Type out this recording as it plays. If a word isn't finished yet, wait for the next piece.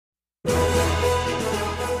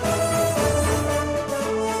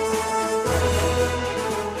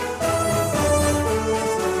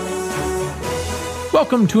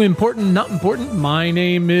Welcome to Important Not Important. My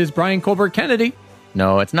name is Brian Colbert Kennedy.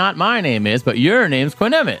 No, it's not my name is, but your name's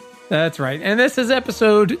Quinn Emmett. That's right. And this is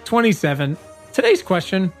episode 27. Today's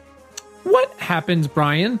question, what happens,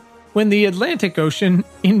 Brian, when the Atlantic Ocean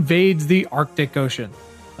invades the Arctic Ocean?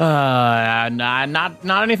 Not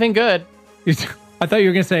anything good. I thought you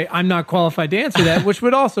were going to say, I'm not qualified to answer that, which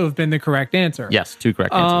would also have been the correct answer. Yes, two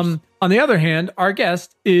correct answers. On the other hand, our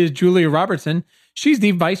guest is Julia Robertson. She's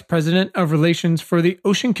the Vice President of Relations for the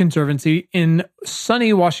Ocean Conservancy in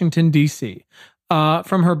sunny Washington, D.C.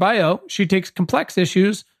 From her bio, she takes complex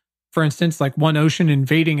issues, for instance, like one ocean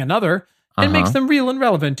invading another, and makes them real and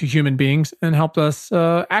relevant to human beings and helps us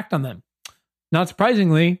act on them. Not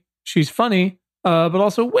surprisingly, she's funny, but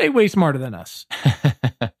also way, way smarter than us.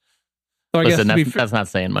 So I Listen, guess that's not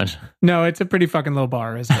saying much. No, it's a pretty fucking low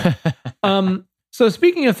bar, isn't it? So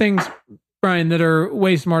speaking of things, Brian, that are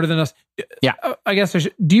way smarter than us, yeah, I guess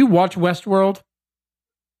do you watch Westworld?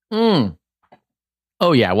 Oh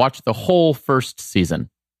yeah, I watched the whole first season.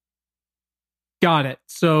 Got it.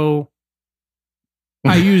 So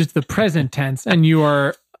I used the present tense, and you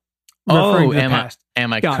are referring to the past.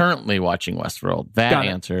 Am I currently watching Westworld? That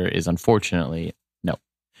answer is unfortunately no.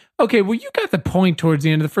 Okay, well, you got the point towards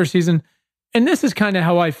the end of the first season. And this is kind of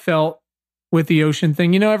how I felt with the ocean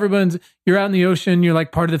thing. You know, you're out in the ocean, you're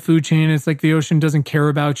like part of the food chain. It's like the ocean doesn't care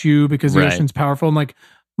about you because the ocean's powerful. And like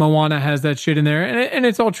Moana has that shit in there. And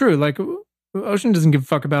it's all true. Like the ocean doesn't give a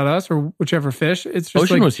fuck about us or whichever fish. It's just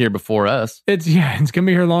ocean was here before us. It's going to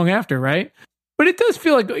be here long after, right? But it does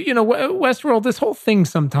feel like, you know, Westworld, this whole thing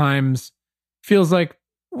sometimes feels like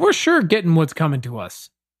we're sure getting what's coming to us,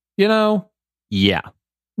 you know? Yeah.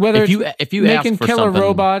 Whether if you making ask for killer something,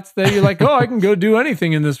 robots that you're like, oh, I can go do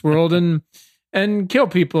anything in this world and kill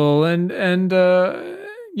people and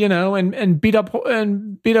you know and beat up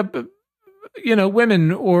you know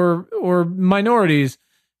women or minorities,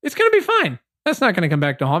 it's gonna be fine. That's not gonna come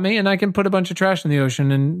back to haunt me, and I can put a bunch of trash in the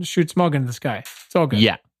ocean and shoot smog into the sky. It's all good.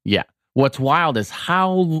 Yeah. What's wild is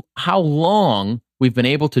how long we've been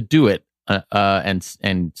able to do it, and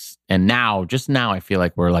now I feel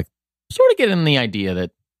like we're like sort of getting the idea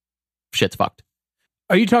that shit's fucked.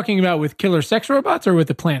 Are you talking about with killer sex robots or with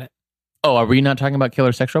the planet? Oh, are we not talking about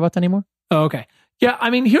killer sex robots anymore? Oh, okay. Yeah, I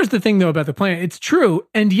mean, here's the thing, though, about the planet. It's true,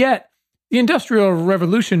 and yet the Industrial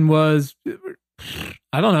Revolution was,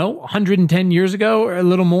 I don't know, 110 years ago or a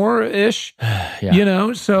little more-ish, you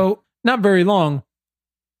know, so not very long,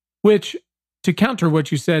 which, to counter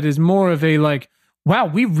what you said, is more of a like, wow,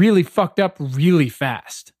 we really fucked up really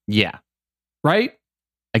fast. Yeah. Right?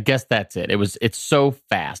 I guess that's it. It's so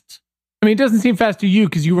fast. I mean, it doesn't seem fast to you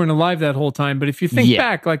because you weren't alive that whole time. But if you think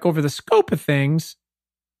back, like over the scope of things,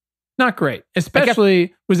 not great.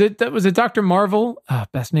 Especially was it Dr. Marvel? Oh,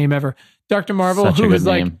 best name ever, Dr. Marvel, who was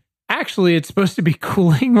like, actually, it's supposed to be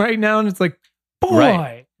cooling right now, and it's like,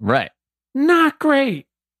 boy, right, not great.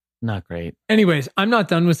 Anyways, I'm not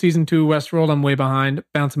done with season 2 of Westworld. I'm way behind,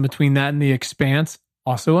 bouncing between that and The Expanse.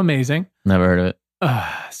 Also amazing. Never heard of it.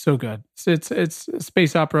 So good. It's a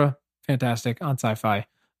space opera, fantastic on Sci-Fi.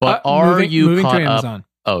 But moving caught to Amazon? Up?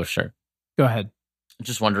 Oh, sure. Go ahead.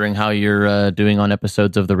 Just wondering how you're doing on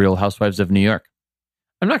episodes of The Real Housewives of New York.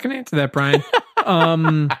 I'm not going to answer that, Brian.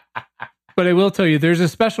 But I will tell you, there's a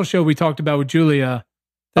special show we talked about with Julia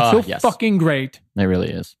that's fucking great. It really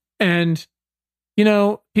is. And, you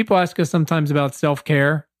know, people ask us sometimes about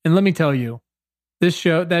self-care. And let me tell you, that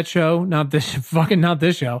show, that show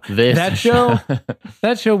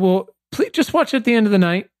will, please just watch it at the end of the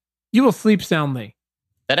night. You will sleep soundly.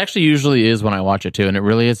 That actually usually is when I watch it too. And it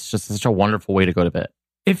really is just such a wonderful way to go to bed.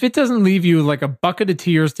 If it doesn't leave you like a bucket of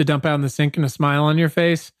tears to dump out in the sink and a smile on your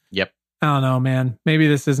face. Yep. I don't know, man. Maybe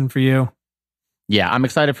this isn't for you. Yeah, I'm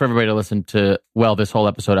excited for everybody to listen to, well, this whole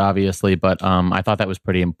episode, obviously. But I thought that was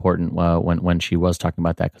pretty important when she was talking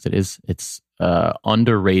about that, because it's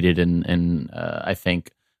underrated and I think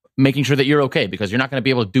making sure that you're okay, because you're not going to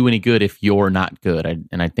be able to do any good if you're not good.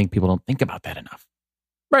 And I think people don't think about that enough.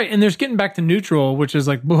 Right. And there's getting back to neutral, which is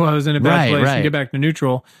like, I was in a bad place and get back to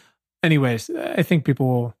neutral. Anyways, I think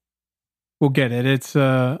people will get it. It's,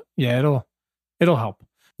 it'll help.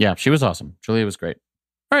 Yeah, she was awesome. Julia was great.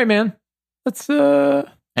 All right, man. Let's, and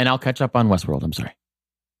I'll catch up on Westworld. I'm sorry.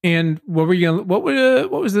 And what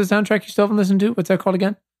was the soundtrack you still haven't listened to? What's that called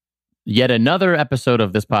again? Yet another episode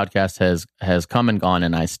of this podcast has come and gone,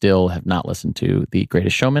 and I still have not listened to the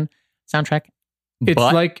Greatest Showman soundtrack.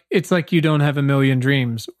 It's like you don't have a million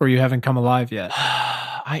dreams, or you haven't come alive yet.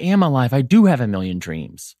 I am alive. I do have a million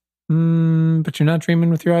dreams. But you're not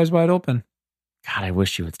dreaming with your eyes wide open. God, I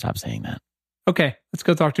wish you would stop saying that. Okay, let's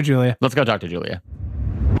go talk to Julia. Let's go talk to Julia.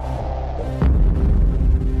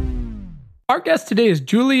 Our guest today is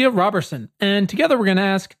Julia Robertson, and together we're going to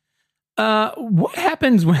ask, what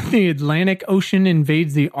happens when the Atlantic Ocean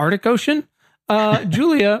invades the Arctic Ocean?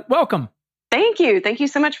 Julia, welcome. Thank you. Thank you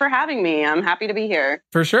so much for having me. I'm happy to be here.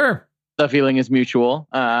 For sure. The feeling is mutual.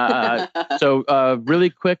 So really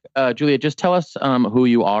quick, Julia, just tell us who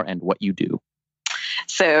you are and what you do.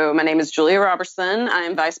 So my name is Julia Robertson.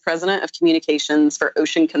 I'm Vice President of Communications for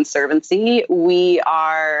Ocean Conservancy. We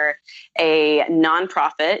are a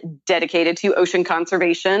nonprofit dedicated to ocean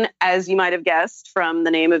conservation, as you might have guessed from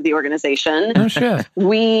the name of the organization. Oh, shit.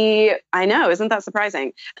 I know, isn't that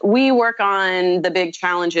surprising? We work on the big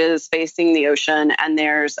challenges facing the ocean, and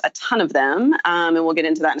there's a ton of them. And we'll get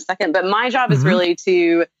into that in a second. But my job is really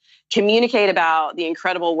to communicate about the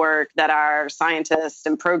incredible work that our scientists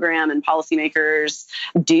and program and policymakers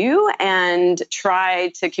do, and try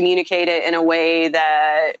to communicate it in a way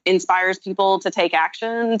that inspires people to take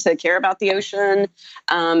action, to care about the ocean,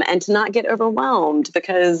 and to not get overwhelmed,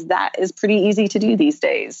 because that is pretty easy to do these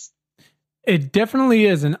days. It definitely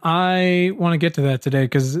is. And I want to get to that today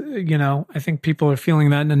because, I think people are feeling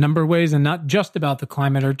that in a number of ways, and not just about the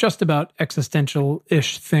climate or just about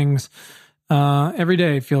existential-ish things. Every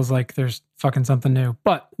day it feels like there's fucking something new,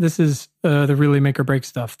 but this is the really make or break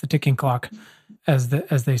stuff, the ticking clock, as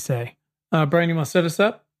they say. Brian, you want to set us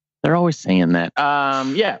up? They're always saying that.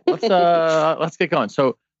 Let's get going.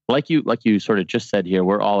 So, like you sort of just said here,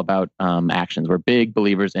 we're all about actions. We're big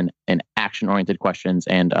believers in action-oriented questions,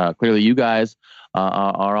 and clearly, you guys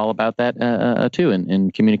are all about that too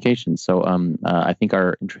in communication. So, I think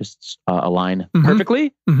our interests align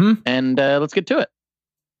perfectly, and let's get to it.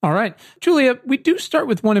 All right. Julia, we do start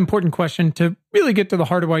with one important question to really get to the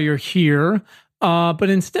heart of why you're here. But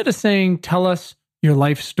instead of saying, tell us your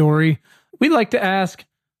life story, we'd like to ask,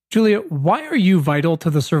 Julia, why are you vital to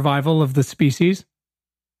the survival of the species?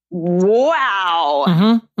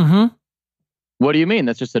 Wow. What do you mean?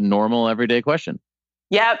 That's just a normal everyday question.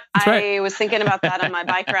 Yep. That's right. I was thinking about that on my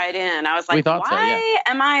bike ride in. I was like, why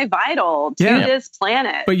am I vital to this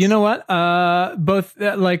planet? But you know what?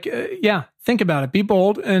 Think about it. Be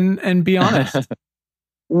bold and be honest.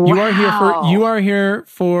 Wow. You are here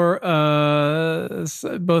for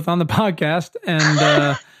both on the podcast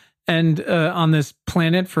and on this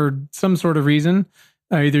planet for some sort of reason.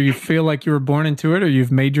 Either you feel like you were born into it, or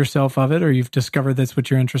you've made yourself of it, or you've discovered that's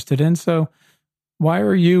what you're interested in. So why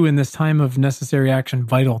are you in this time of necessary action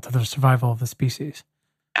vital to the survival of the species?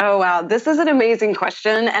 Oh, wow. This is an amazing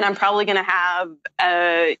question. And I'm probably going to have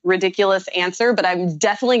a ridiculous answer, but I'm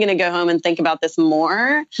definitely going to go home and think about this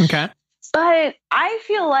more. Okay. But I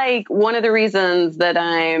feel like one of the reasons that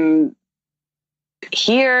I'm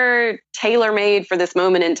here, tailor-made for this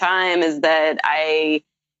moment in time, is that I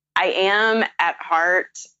am at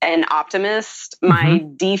heart an optimist. My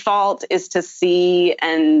default is to see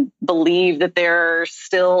and believe that there are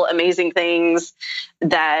still amazing things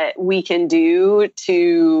that we can do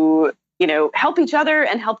to, help each other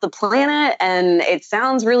and help the planet. And it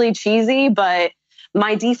sounds really cheesy, but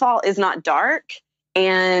my default is not dark.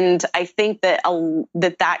 And I think that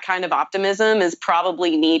that kind of optimism is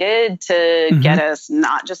probably needed to get us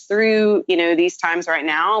not just through, these times right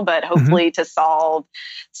now, but hopefully to solve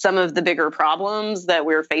some of the bigger problems that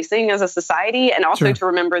we're facing as a society. And also to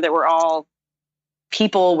remember that we're all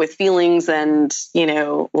people with feelings and,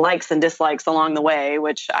 likes and dislikes along the way,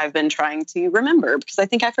 which I've been trying to remember because I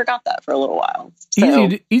think I forgot that for a little while. So,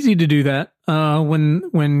 easy to do that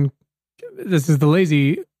when this is the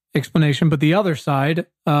lazy explanation, but the other side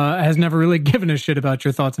has never really given a shit about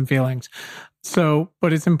your thoughts and feelings. So,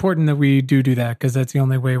 but it's important that we do that because that's the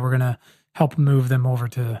only way we're going to help move them over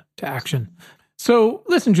to action. So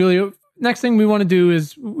listen, Julia, next thing we want to do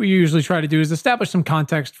is we usually try to do is establish some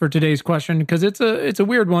context for today's question because it's a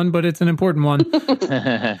weird one, but it's an important one.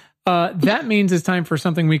 That means it's time for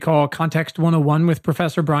something we call Context 101 with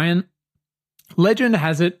Professor Brian. Legend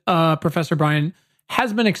has it, Professor Brian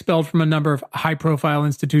has been expelled from a number of high-profile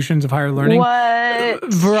institutions of higher learning. What?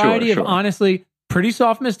 Variety of honestly pretty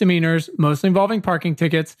soft misdemeanors, mostly involving parking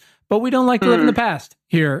tickets, but we don't like to live in the past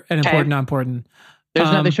here at Important Not Important.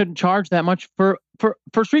 They shouldn't charge that much for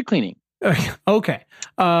street cleaning. Okay.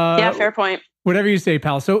 Yeah, fair point. Whatever you say,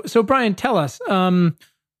 pal. So Brian, tell us,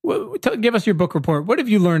 give us your book report. What have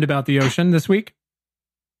you learned about the ocean this week?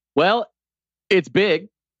 Well, it's big.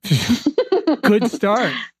 Good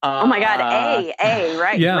start. Oh my God.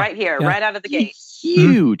 Right here, right out of the gate.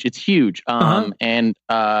 Huge. It's huge. And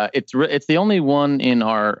it's the only one in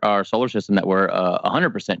our solar system that we're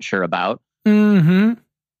 100% sure about. 100%.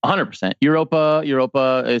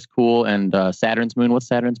 Europa is cool. And Saturn's moon, what's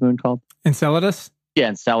Saturn's moon called? Enceladus. Yeah,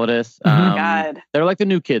 Enceladus. God. They're like the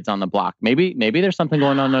new kids on the block. Maybe there's something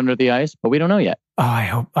going on under the ice, but we don't know yet.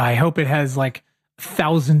 Oh, I hope it has like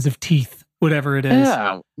thousands of teeth, whatever it is.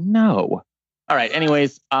 Yeah, no. All right.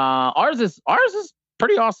 Anyways, ours is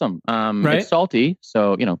pretty awesome. Right? It's salty,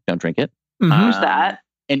 so don't drink it. There's that.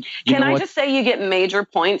 And Can I just say you get major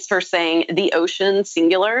points for saying the ocean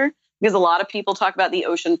singular? Because a lot of people talk about the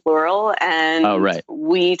ocean plural, and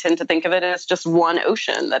we tend to think of it as just one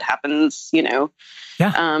ocean that happens,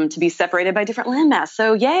 to be separated by different landmass.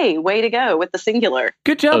 So yay, way to go with the singular.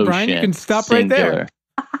 Good job, Ocean Brian. You can stop singular. right there.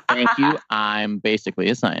 Thank you. I'm basically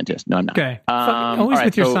a scientist. No, I'm not. Okay. Always right,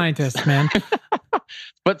 with your scientists, man.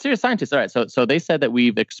 But serious scientists. All right. So they said that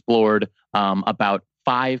we've explored about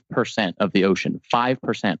 5% of the ocean,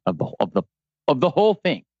 5% of the whole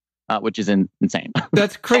thing, which is insane.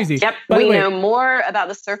 That's crazy. Yep. We know more about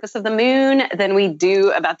the surface of the moon than we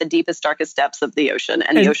do about the deepest, darkest depths of the ocean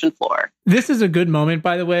and the ocean floor. This is a good moment,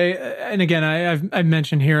 by the way. And again, I've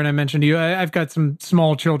mentioned here, and I mentioned to you, I've got some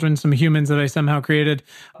small children, some humans that I somehow created.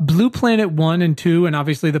 Blue Planet 1 and 2, and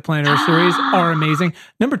obviously the Planet Earth series are amazing.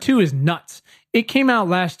 Number 2 is nuts. It came out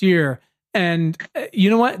last year, and you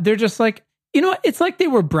know what? They're just like, it's like they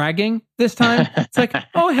were bragging this time. It's like,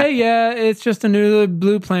 oh, hey, yeah, it's just a new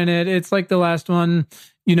blue planet. It's like the last one,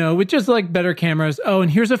 with just like better cameras. Oh,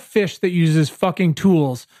 and here's a fish that uses fucking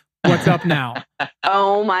tools. What's up now?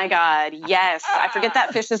 Oh my God. Yes. I forget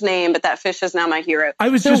that fish's name, but that fish is now my hero. I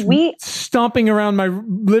was stomping around my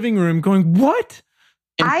living room going, what?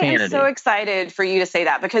 Insanity. I am so excited for you to say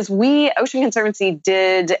that, because Ocean Conservancy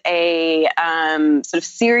did a sort of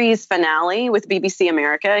series finale with BBC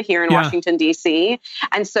America here in Washington, D.C.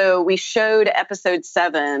 And so we showed episode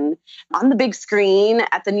 7 on the big screen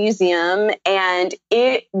at the museum, and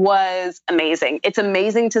it was amazing. It's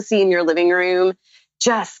amazing to see in your living room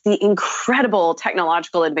just the incredible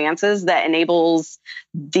technological advances that enables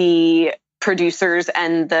the producers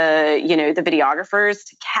and the videographers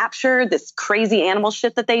to capture this crazy animal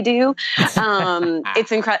shit that they do.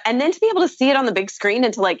 It's incredible. And then to be able to see it on the big screen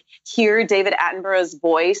and to like hear David Attenborough's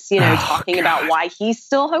voice, talking about why he's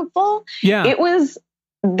still hopeful. Yeah. It was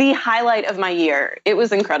the highlight of my year. It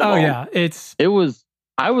was incredible. Oh yeah.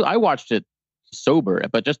 I watched it sober,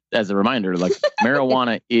 but just as a reminder, like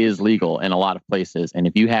marijuana is legal in a lot of places. And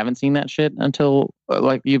if you haven't seen that shit until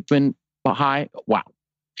like you've been high, wow.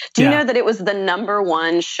 Do you know that it was the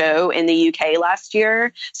 #1 show in the UK last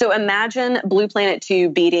year? So imagine Blue Planet 2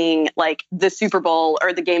 beating like the Super Bowl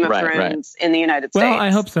or the Game of Thrones in the United States. Well, I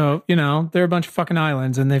hope so. They're a bunch of fucking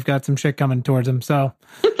islands and they've got some shit coming towards them. So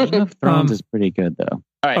Game of Thrones is pretty good though.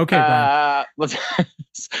 All right. Okay.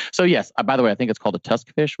 So yes, by the way, I think it's called a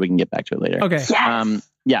tusk fish. We can get back to it later. Okay. Yes.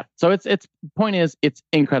 Yeah. So it's point is it's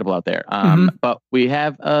incredible out there. But we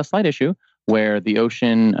have a slight issue where the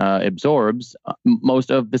ocean absorbs most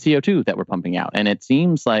of the CO2 that we're pumping out. And it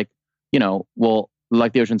seems like,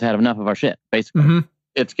 like the ocean's had enough of our shit, basically. Mm-hmm.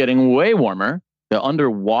 It's getting way warmer. The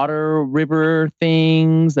underwater river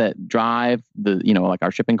things that drive like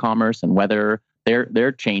our shipping commerce and weather,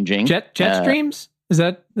 they're changing. Jet streams? Is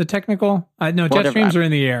that the technical? No, jet streams are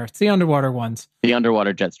in the air. It's the underwater ones. The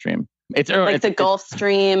underwater jet stream. It's the Gulf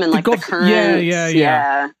Stream and like the currents.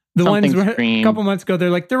 Yeah. The ones where a couple months ago, they're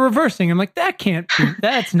like, they're reversing. I'm like,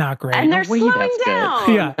 that's not great. And they're slowing down.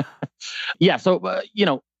 Good. Yeah. Yeah. So,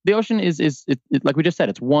 the ocean is like we just said,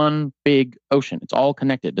 it's one big ocean. It's all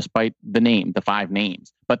connected despite the 5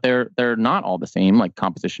 names, but they're not all the same, like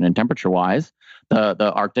composition and temperature wise.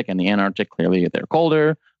 The Arctic and the Antarctic, clearly they're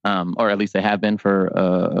colder, or at least they have been for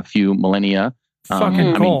a few millennia.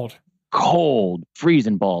 Fucking cold. Cold,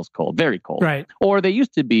 freezing balls cold, very cold. Right. Or they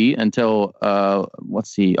used to be until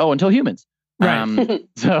until humans. Right.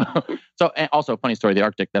 So and also funny story, the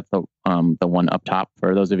Arctic, that's the one up top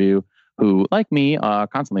for those of you who, like me, are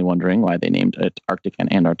constantly wondering why they named it Arctic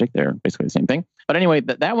and Antarctic. They're basically the same thing. But anyway,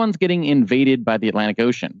 that one's getting invaded by the Atlantic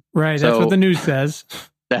Ocean. Right. That's what the news says.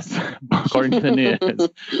 That's according to the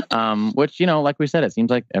news. Which, like we said, it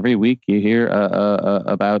seems like every week you hear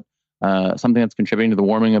about something that's contributing to the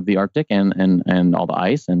warming of the Arctic and all the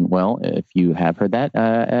ice. And well, if you have heard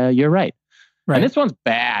that, you're right. Right. And this one's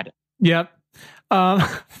bad. Yep.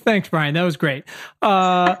 Thanks, Brian. That was great.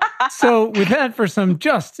 So with that, for some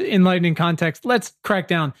just enlightening context, let's crack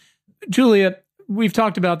down. Julia, we've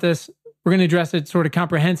talked about this. We're going to address it sort of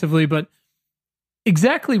comprehensively, but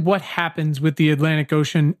exactly what happens with the Atlantic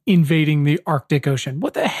Ocean invading the Arctic Ocean?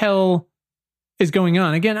 What the hell is going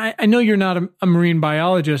on? Again, I know you're not a marine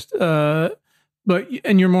biologist, and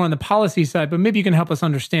you're more on the policy side, but maybe you can help us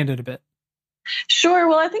understand it a bit. Sure.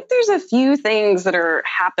 Well, I think there's a few things that are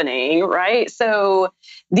happening, right? So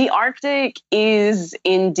the Arctic is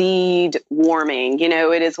indeed warming.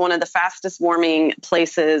 It is one of the fastest warming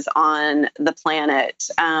places on the planet.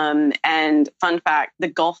 And fun fact, the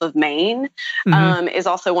Gulf of Maine is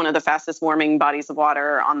also one of the fastest warming bodies of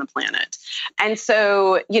water on the planet. And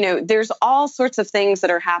so, there's all sorts of things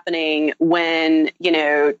that are happening when,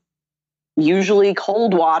 usually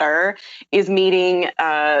cold water is meeting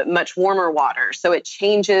much warmer water. So it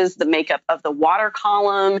changes the makeup of the water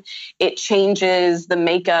column. It changes the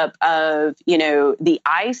makeup of, the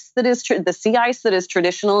ice that is the sea ice that is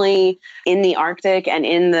traditionally in the Arctic and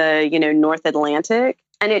in the, North Atlantic.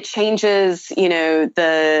 And it changes,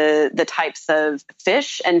 the types of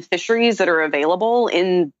fish and fisheries that are available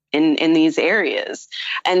in these areas.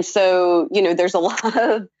 And so,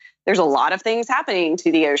 there's a lot of things happening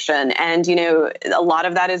to the ocean. And, a lot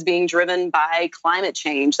of that is being driven by climate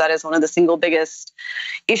change. That is one of the single biggest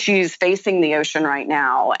issues facing the ocean right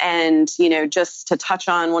now. And, just to touch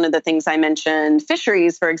on one of the things I mentioned,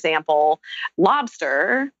 fisheries, for example,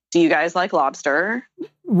 lobster. Do you guys like lobster?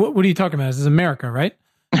 What are you talking about? This is America, right?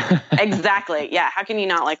 Exactly. Yeah. How can you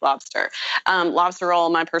not like lobster? Lobster roll,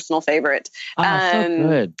 my personal favorite. So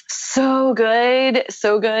good. So good.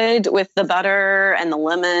 So good with the butter and the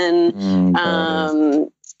lemon.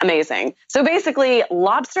 Amazing. So basically,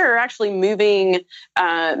 lobster are actually moving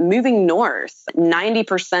north.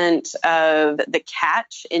 90% of the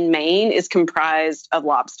catch in Maine is comprised of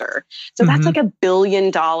lobster. So that's like $1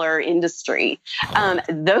 billion industry.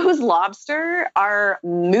 Those lobster are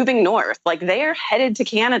moving north, like they are headed to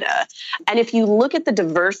Canada. And if you look at the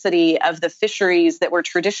diversity of the fisheries that were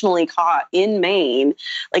traditionally caught in Maine,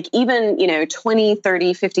 like even, 20,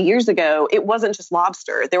 30, 50 years ago, it wasn't just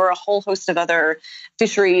lobster. There were a whole host of other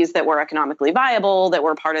fisheries that were economically viable, that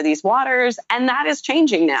were part of these waters. And that is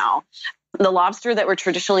changing now. The lobster that were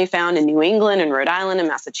traditionally found in New England and Rhode Island and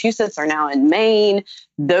Massachusetts are now in Maine.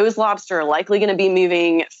 Those lobster are likely going to be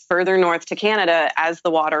moving further north to Canada as the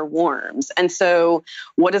water warms. And so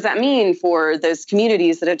what does that mean for those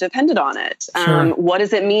communities that have depended on it? Sure. What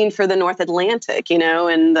does it mean for the North Atlantic?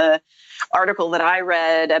 And the article that I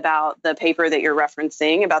read about the paper that you're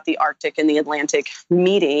referencing about the Arctic and the Atlantic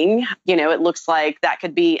meeting, it looks like that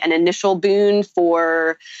could be an initial boon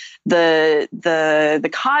for the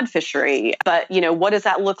cod fishery. But, what does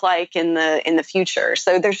that look like in the future?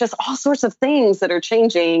 So there's just all sorts of things that are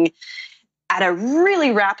changing at a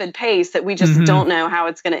really rapid pace that we just don't know how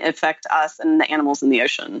it's going to affect us and the animals in the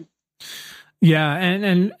ocean. Yeah.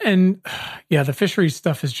 And yeah, the fisheries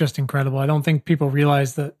stuff is just incredible. I don't think people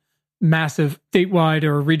realize that massive statewide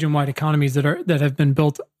or region-wide economies that have been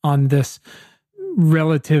built on this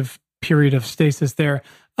relative period of stasis there.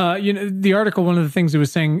 The article, one of the things it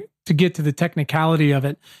was saying to get to the technicality of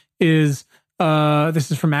it is,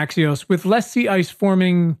 this is from Axios, with less sea ice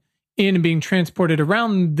forming in and being transported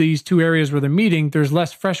around these two areas where they're meeting, there's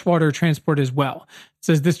less freshwater transport as well. It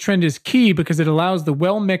says this trend is key because it allows the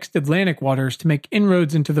well-mixed Atlantic waters to make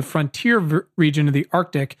inroads into the frontier region of the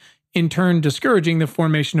Arctic, in turn discouraging the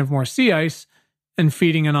formation of more sea ice and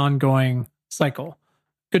feeding an ongoing cycle.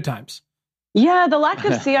 Good times. Yeah, the lack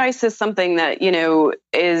of sea ice is something that,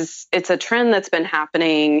 it's a trend that's been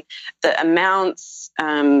happening. The amounts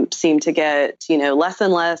seem to get, less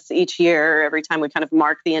and less each year, every time we kind of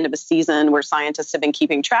mark the end of a season where scientists have been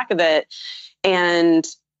keeping track of it. And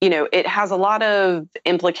it has a lot of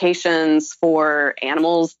implications for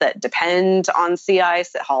animals that depend on sea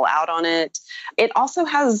ice, that haul out on it. It also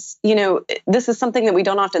has, this is something that we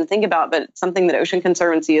don't often think about, but something that Ocean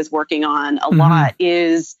Conservancy is working on a lot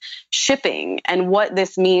is shipping and what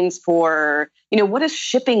this means for, what does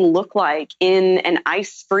shipping look like in an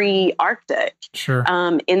ice-free Arctic? Sure.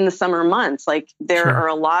 In the summer months? Like there are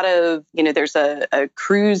a lot of, there's a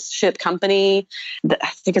cruise ship company that I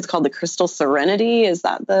think it's called the Crystal Serenity. Is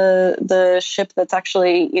that the ship that's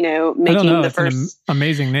actually, making the it's first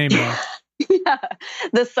amazing name. Yeah,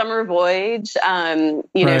 the summer voyage,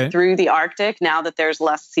 through the Arctic now that there's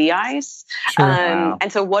less sea ice. Sure. Wow.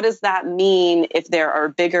 And so what does that mean if there are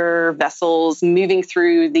bigger vessels moving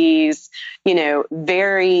through these,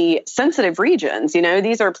 very sensitive regions?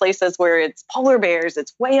 These are places where it's polar bears,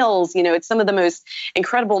 it's whales, it's some of the most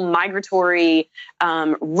incredible migratory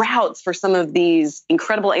routes for some of these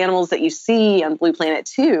incredible animals that you see on Blue Planet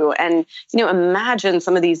 2. And, imagine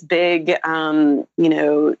some of these big,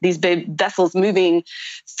 these big vessels moving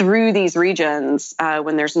through these regions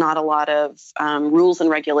when there's not a lot of rules and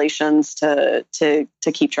regulations to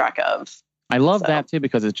keep track of. I love that too,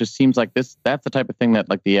 because it just seems like that's the type of thing that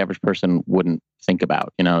like the average person wouldn't think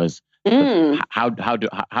about, is how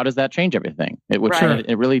does that change everything? It would, Right.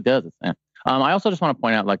 It really does. I also just want to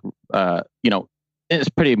point out, it's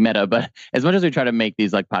pretty meta, but as much as we try to make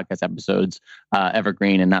these like podcast episodes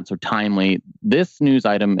evergreen and not so timely, this news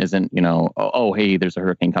item isn't, hey, there's a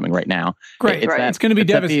hurricane coming right now. Great, right. It's going to be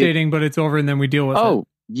devastating, but it's over and then we deal with it. Oh,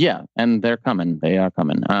 yeah. And they're coming. They are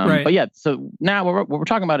coming. Right. But yeah, so now what we're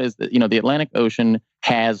talking about is that, the Atlantic Ocean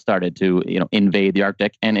has started to, invade the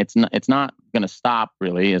Arctic, and it's not going to stop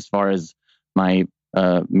really as far as my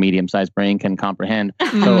medium-sized brain can comprehend.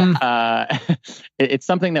 So it's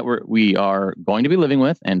something that we are going to be living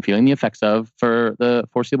with and feeling the effects of for the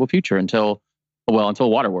foreseeable future until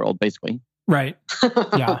Waterworld, basically. Right.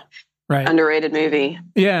 Yeah. Right. Underrated movie.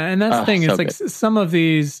 Yeah, and that's the thing. It's like some of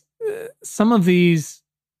these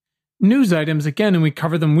news items, again, and we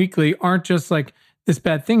cover them weekly, aren't just like this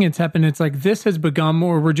bad thing that's happened. It's like this has begun,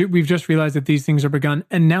 or we've just realized that these things are begun,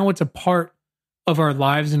 and now it's a part of our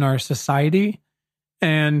lives and our society.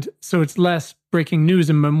 And so it's less breaking news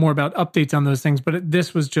and more about updates on those things. But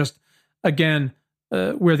this was just, again,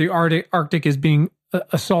 where the Arctic is being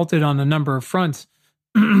assaulted on a number of fronts.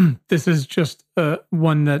 This is just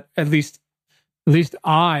one that at least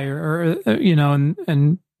I,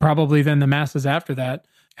 and probably then the masses after that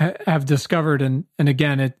have discovered. And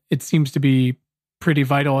again, it seems to be pretty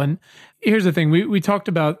vital. And here's the thing, we talked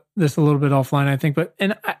about this a little bit offline, I think,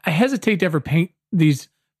 and I hesitate to ever paint these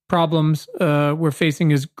problems we're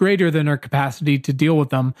facing as greater than our capacity to deal with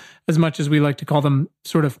them, as much as we like to call them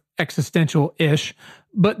sort of existential-ish.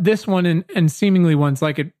 But this one and seemingly ones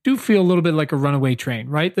like it do feel a little bit like a runaway train,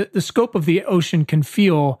 right? The scope of the ocean can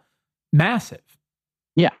feel massive.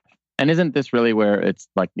 Yeah. And isn't this really where it's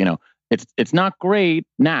like, it's not great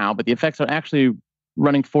now, but the effects are actually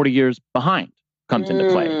running 40 years behind comes into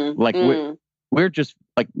play. Like we're just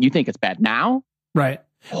like, you think it's bad now? Right.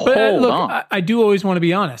 But look, I do always want to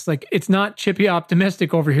be honest. Like, it's not chippy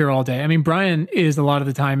optimistic over here all day. I mean, Brian is a lot of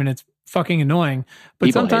the time, and it's fucking annoying. But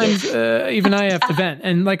people sometimes even I have to vent.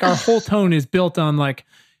 And like, our whole tone is built on like,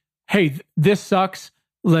 hey, this sucks.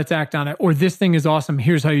 Let's act on it. Or this thing is awesome.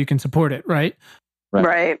 Here's how you can support it. Right.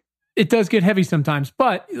 It does get heavy sometimes,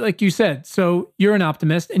 but like you said, so you're an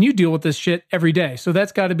optimist and you deal with this shit every day. So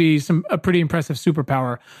that's got to be a pretty impressive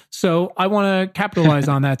superpower. So I want to capitalize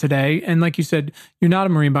on that today. And like you said, you're not a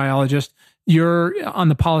marine biologist. You're on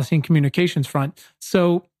the policy and communications front.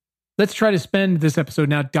 So let's try to spend this episode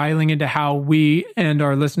now dialing into how we and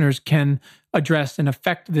our listeners can address and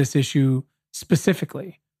affect this issue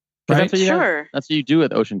specifically. Right? That's what you do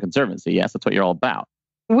with Ocean Conservancy. Yes, that's what you're all about.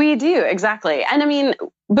 We do, exactly. And I mean,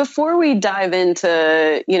 before we dive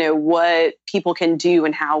into, what people can do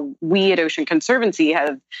and how we at Ocean Conservancy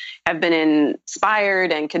have been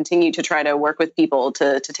inspired and continue to try to work with people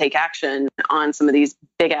to take action on some of these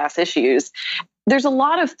big ass issues, there's a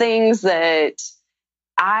lot of things that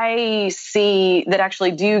I see that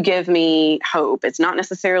actually do give me hope. It's not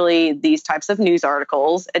necessarily these types of news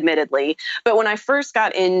articles, admittedly, but when I first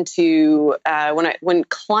got into when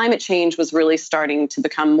climate change was really starting to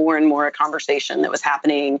become more and more a conversation that was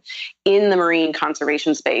happening in the marine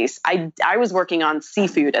conservation space, I was working on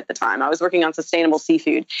seafood at the time. I was working on sustainable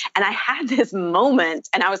seafood, and I had this moment,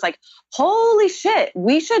 and I was like, "Holy shit!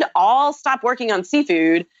 We should all stop working on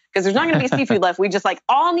seafood." Because there's not going to be seafood left. We just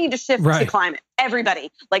all need to shift to climate.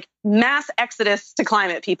 Everybody, mass exodus to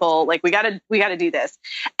climate, people. We gotta do this.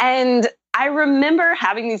 And I remember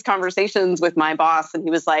having these conversations with my boss, and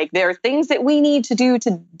he was like, there are things that we need to do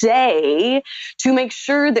today to make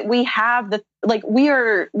sure that we have we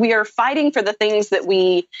are fighting for the things that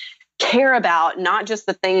we care about, not just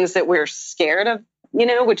the things that we're scared of,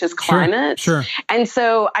 which is climate. Sure. And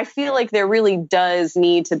so I feel like there really does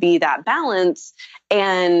need to be that balance.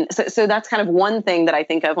 And so that's kind of one thing that I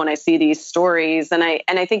think of when I see these stories. And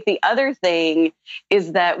I think the other thing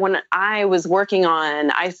is that when I was working on,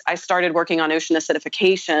 I started working on ocean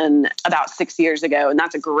acidification about 6 years ago. And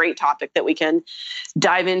that's a great topic that we can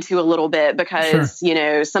dive into a little bit because,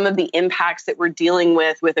 some of the impacts that we're dealing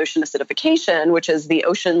with ocean acidification, which is the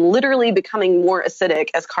ocean literally becoming more acidic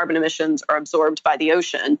as carbon emissions are absorbed by the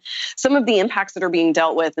ocean. Some of the impacts that are being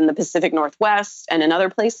dealt with in the Pacific Northwest and in other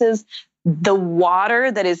places, the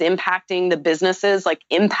water that is impacting the businesses,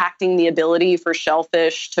 impacting the ability for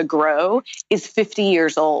shellfish to grow, is 50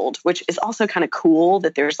 years old, which is also kind of cool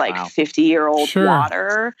that there's 50-year-old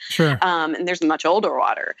water. Sure. And there's much older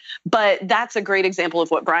water. But that's a great example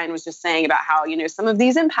of what Brian was just saying about how, some of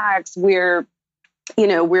these impacts we're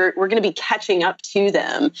going to be catching up to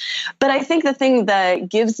them. But I think the thing that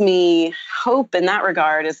gives me hope in that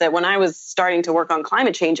regard is that when I was starting to work on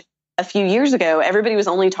climate change, a few years ago, everybody was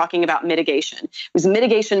only talking about mitigation. It was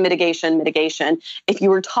mitigation, mitigation, mitigation. If you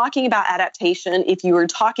were talking about adaptation, if you were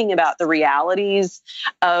talking about the realities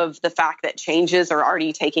of the fact that changes are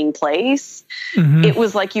already taking place, it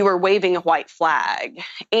was like you were waving a white flag.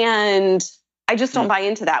 And I just don't buy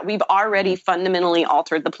into that. We've already fundamentally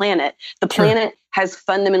altered the planet. The planet has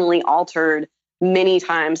fundamentally altered many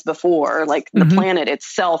times before. Like the planet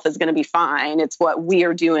itself is going to be fine. It's what we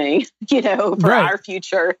are doing, for our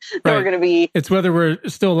future that we're going to be. It's whether we're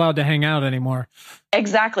still allowed to hang out anymore.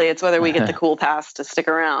 Exactly. It's whether we get the cool pass to stick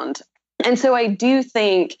around. And so I do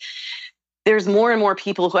think there's more and more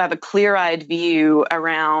people who have a clear-eyed view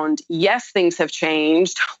around, yes, things have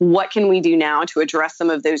changed. What can we do now to address some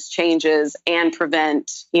of those changes and prevent,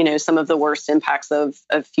 some of the worst impacts of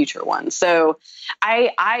future ones? So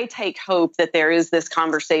I take hope that there is this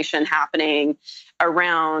conversation happening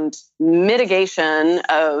around mitigation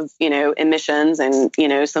of, emissions and,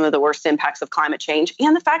 some of the worst impacts of climate change,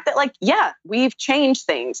 and the fact that we've changed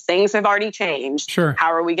things. Things have already changed. Sure.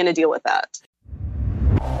 How are we going to deal with that?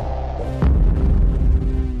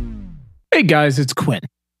 Hey guys, it's Quinn.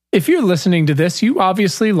 If you're listening to this, you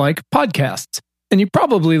obviously like podcasts, and you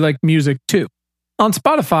probably like music too. On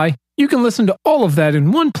Spotify, you can listen to all of that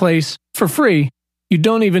in one place for free. You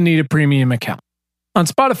don't even need a premium account. On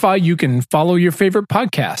Spotify, you can follow your favorite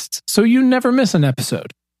podcasts so you never miss an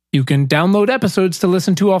episode. You can download episodes to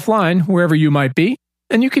listen to offline wherever you might be,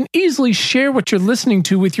 and you can easily share what you're listening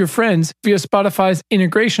to with your friends via Spotify's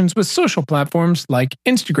integrations with social platforms like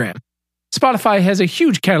Instagram. Spotify has a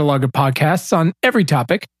huge catalog of podcasts on every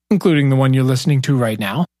topic, including the one you're listening to right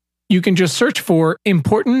now. You can just search for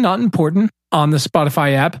Important Not Important on the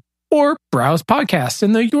Spotify app or browse podcasts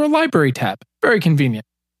in the Your Library tab. Very convenient.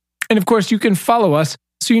 And of course, you can follow us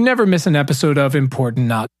so you never miss an episode of Important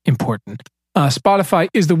Not Important. Spotify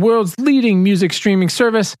is the world's leading music streaming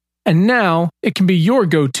service, and now it can be your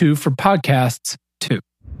go-to for podcasts too.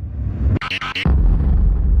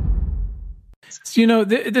 So,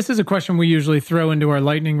 this is a question we usually throw into our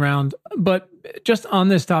lightning round, but just on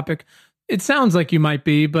this topic, it sounds like you might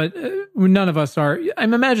be, but none of us are.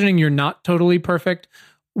 I'm imagining you're not totally perfect.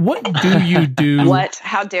 What do you do? What?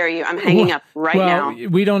 How dare you? I'm hanging up right now.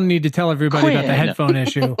 We don't need to tell everybody about the headphone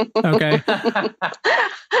issue, okay?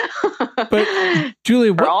 But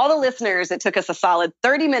Julie, for all the listeners, it took us a solid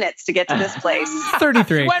 30 minutes to get to this place.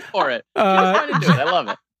 33. Went for it. I was trying to do it. I love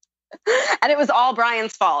it. And it was all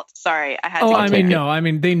Brian's fault. Sorry, I had to.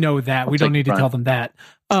 They know that. We don't need to tell them that.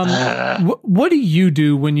 What do you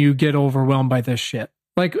do when you get overwhelmed by this shit?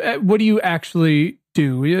 Like, what do you actually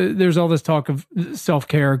do? There's all this talk of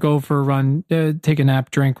self-care, go for a run, take a nap,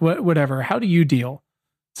 drink, whatever. How do you deal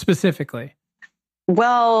specifically?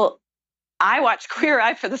 Well, I watch Queer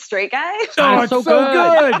Eye for the Straight Guy. Oh, it's so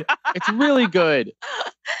good. It's really good.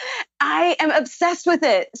 I am obsessed with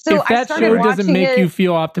it. So if that show doesn't make you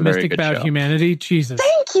feel optimistic about humanity, Jesus.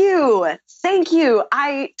 Thank you.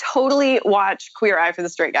 I totally watch Queer Eye for the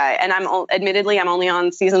Straight Guy, and I'm only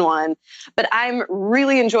on season 1, but I'm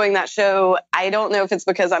really enjoying that show. I don't know if it's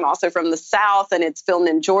because I'm also from the South and it's filmed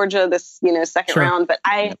in Georgia this, second round, but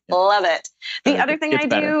I love it. The other thing I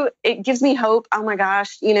do, it gives me hope. Oh my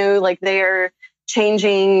gosh, they're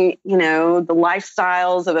changing, the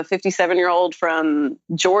lifestyles of a 57-year-old from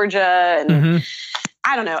Georgia. And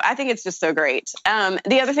I don't know. I think it's just so great.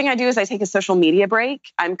 The other thing I do is I take a social media break.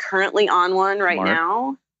 I'm currently on one right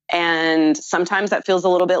now. And sometimes that feels a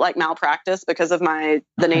little bit like malpractice because of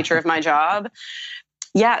the nature of my job.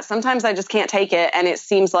 Yeah, sometimes I just can't take it. And it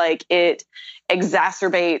seems like it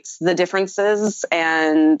exacerbates the differences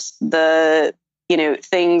and the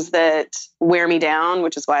things that wear me down,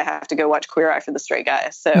 which is why I have to go watch Queer Eye for the Straight Guy.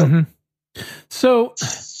 So,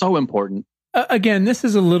 so important. Again, this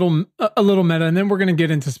is a little meta, and then we're going to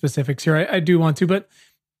get into specifics here. I do want to, but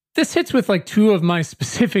this hits with like two of my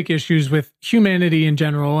specific issues with humanity in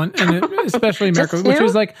general, and especially America, which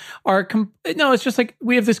is like it's just like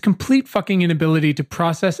we have this complete fucking inability to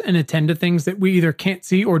process and attend to things that we either can't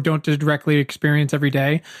see or don't directly experience every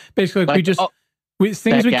day. Basically,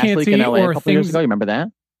 things we can't see or things. Years ago, you remember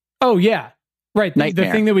that? Oh yeah, right. The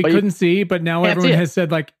thing that we couldn't see, but now everyone has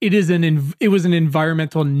said like it was an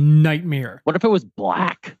environmental nightmare. What if it was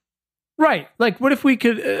black? Right. Like, what if we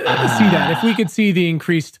could see that? If we could see the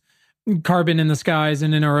increased carbon in the skies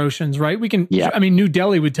and in our oceans, right? We can. Yeah. I mean, New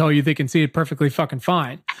Delhi would tell you they can see it perfectly fucking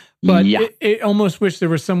fine, but it almost wish there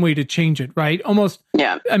was some way to change it, right? Almost.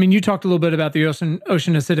 Yeah. I mean, you talked a little bit about the ocean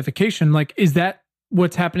acidification. Like, is that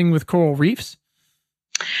what's happening with coral reefs?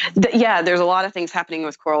 Yeah, there's a lot of things happening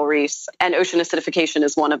with coral reefs, and ocean acidification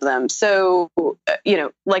is one of them. So,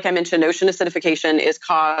 like I mentioned, ocean acidification is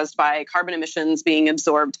caused by carbon emissions being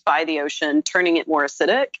absorbed by the ocean, turning it more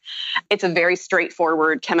acidic. It's a very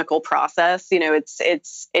straightforward chemical process.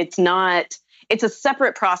 It's not. It's a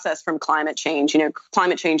separate process from climate change.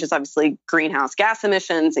 Climate change is obviously greenhouse gas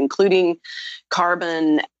emissions, including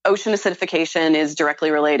carbon. Ocean acidification is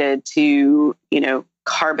directly related to,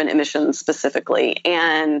 carbon emissions specifically.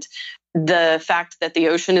 And the fact that the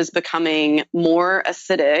ocean is becoming more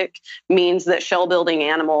acidic means that shell building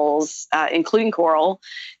animals, including coral,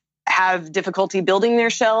 have difficulty building their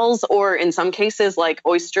shells, or in some cases, like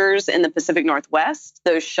oysters in the Pacific Northwest,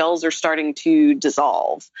 those shells are starting to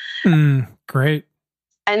dissolve. Great.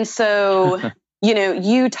 And so,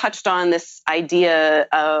 you touched on this idea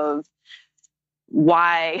of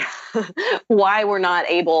why we're not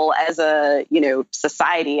able as a,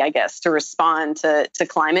 society, I guess, to respond to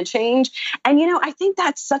climate change. And, I think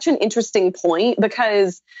that's such an interesting point,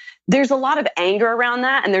 because there's a lot of anger around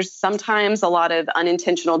that. And there's sometimes a lot of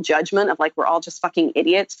unintentional judgment of like, we're all just fucking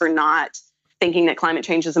idiots for not thinking that climate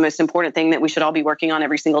change is the most important thing that we should all be working on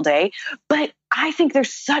every single day. But I think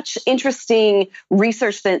there's such interesting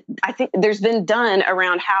research that I think there's been done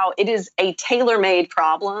around how it is a tailor-made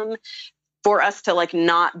problem for us to like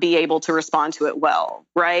not be able to respond to it well,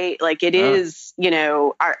 right? Like it is,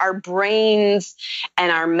 our brains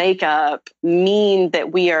and our makeup mean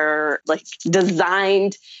that we are like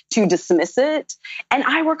designed to dismiss it. And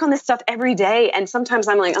I work on this stuff every day. And sometimes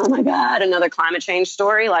I'm like, oh my God, another climate change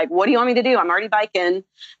story. Like, what do you want me to do? I'm already biking.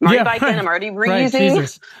 I'm already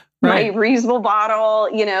reusing my reusable bottle.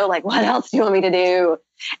 Like what else do you want me to do?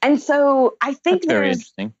 And so I think that's very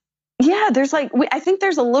interesting. Yeah, I think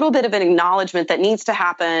there's a little bit of an acknowledgement that needs to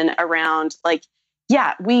happen around like,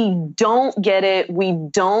 yeah, we don't get it. We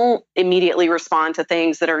don't immediately respond to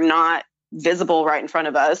things that are not visible right in front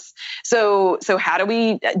of us. So how do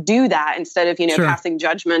we do that instead of, passing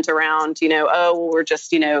judgment around, we're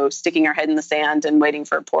just, sticking our head in the sand and waiting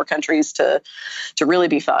for poor countries to really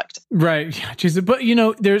be fucked. Right. Yeah, Jesus. But,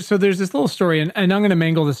 there's this little story, and I'm going to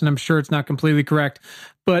mangle this, and I'm sure it's not completely correct,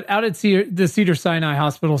 but out at the Cedars-Sinai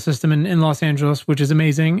Hospital system in Los Angeles, which is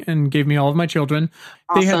amazing and gave me all of my children,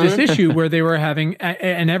 They had this issue where they were having,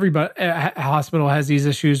 and everybody, hospital has these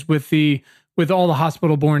issues with all the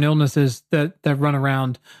hospital-borne illnesses that run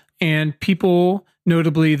around, and people,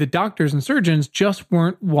 notably the doctors and surgeons, just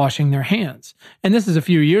weren't washing their hands. And this is a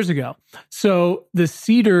few years ago. So the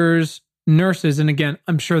Cedars nurses, and again,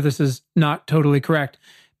 I'm sure this is not totally correct,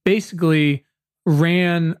 basically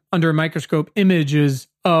ran under a microscope images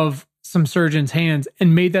of some surgeons' hands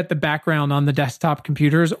and made that the background on the desktop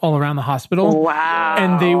computers all around the hospital. Wow.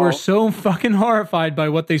 And they were so fucking horrified by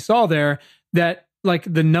what they saw there that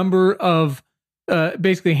like the number of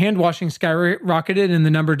basically hand washing skyrocketed and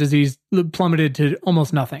the number of disease plummeted to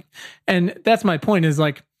almost nothing. And that's my point is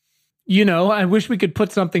like, I wish we could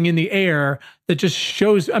put something in the air that just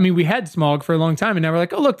shows, we had smog for a long time and now we're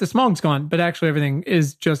like, oh, look, the smog's gone, but actually everything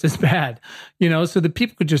is just as bad, so that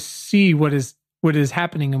people could just see what is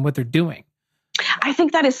happening and what they're doing. I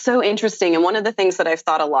think that is so interesting. And one of the things that I've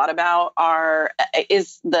thought a lot about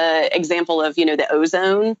is the example of, the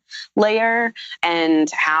ozone layer and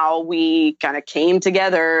how we kind of came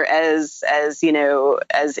together as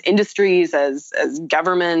industries, as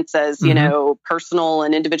governments, as, personal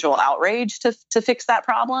and individual outrage to fix that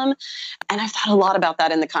problem. And I've thought a lot about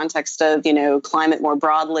that in the context of, climate more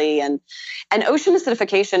broadly. And ocean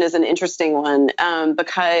acidification is an interesting one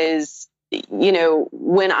because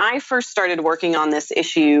when I first started working on this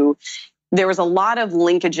issue, there was a lot of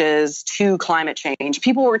linkages to climate change.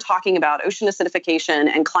 People were talking about ocean acidification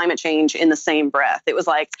and climate change in the same breath. It was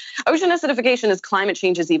like, ocean acidification is climate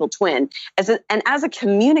change's evil twin. As a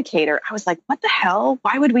communicator, I was like, what the hell?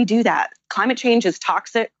 Why would we do that? Climate change is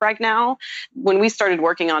toxic right now. When we started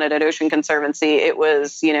working on it at Ocean Conservancy, it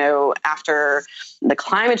was, after the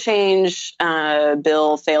climate change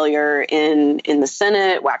bill failure in the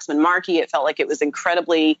Senate, Waxman-Markey, it felt like it was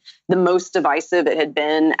incredibly the most divisive it had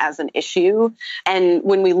been as an issue. And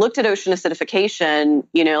when we looked at ocean acidification,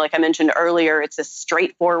 like I mentioned earlier, it's a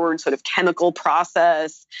straightforward sort of chemical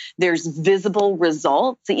process. There's visible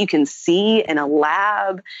results that you can see in a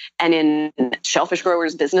lab and in shellfish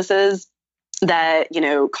growers' businesses that,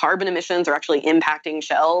 carbon emissions are actually impacting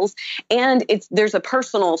shells. And there's a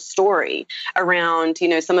personal story around,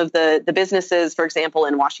 some of the businesses, for example,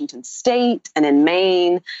 in Washington State and in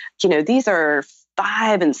Maine. These are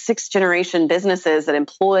 5 and 6 generation businesses that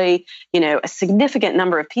employ, a significant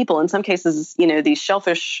number of people. In some cases, these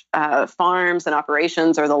shellfish farms and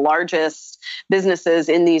operations are the largest businesses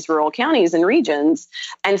in these rural counties and regions.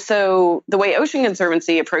 And so the way Ocean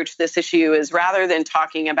Conservancy approached this issue is, rather than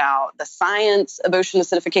talking about the science of ocean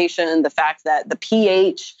acidification, the fact that the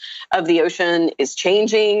pH of the ocean is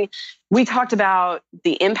changing, we talked about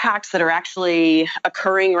the impacts that are actually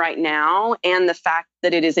occurring right now and the fact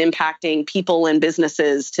that it is impacting people and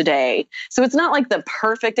businesses today. So it's not like the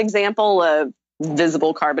perfect example of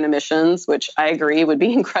visible carbon emissions, which I agree would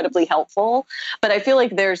be incredibly helpful. But I feel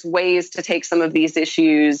like there's ways to take some of these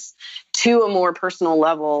issues to a more personal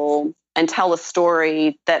level and tell a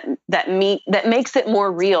story that makes it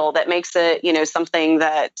more real, that makes it, something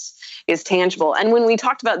that is tangible. And when we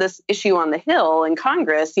talked about this issue on the Hill in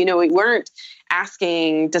Congress, we weren't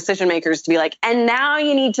asking decision makers to be like, and now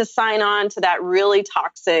you need to sign on to that really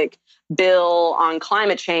toxic bill on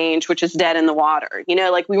climate change, which is dead in the water.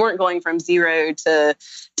 We weren't going from zero to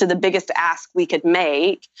the biggest ask we could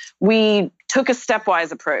make. We took a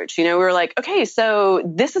stepwise approach. We were like, okay, so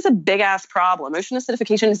this is a big ass problem. Ocean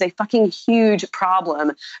acidification is a fucking huge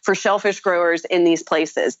problem for shellfish growers in these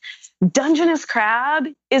places. Dungeness crab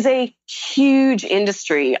is a huge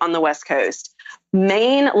industry on the West Coast.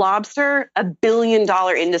 Maine lobster, $1 billion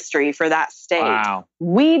industry for that state. Wow.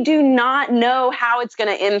 We do not know how it's going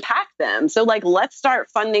to impact them. So let's start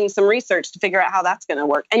funding some research to figure out how that's going to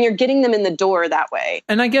work. And you're getting them in the door that way.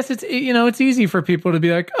 And I guess it's easy for people to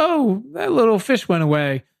be like, oh, that little fish went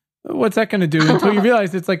away. What's that going to do? Until you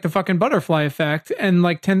realize it's like the fucking butterfly effect and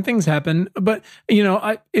 10 things happen. But,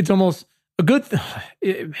 it's almost a good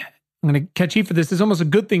I'm going to catch heat for this. It's almost a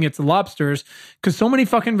good thing it's the lobsters, because so many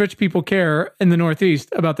fucking rich people care in the Northeast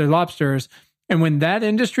about their lobsters. And when that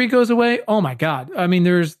industry goes away, oh my God. I mean,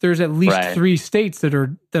 there's at least 3 states that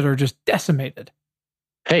are just decimated.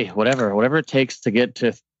 Hey, whatever it takes to get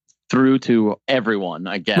through to everyone,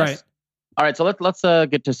 I guess. Right. All right. So let's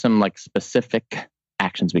get to some specific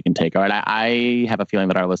actions we can take. All right. I have a feeling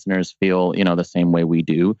that our listeners feel, the same way we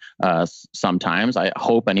do. Sometimes, I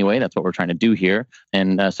hope anyway, that's what we're trying to do here.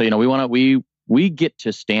 And so, we get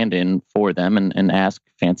to stand in for them and ask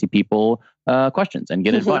fancy people questions and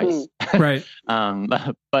get advice. Right.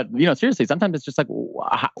 But seriously, sometimes it's just like,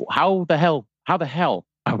 how the hell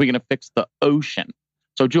are we going to fix the ocean?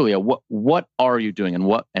 So Julia, what are you doing, and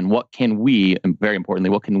what can we, and very importantly,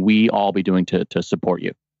 what can we all be doing to support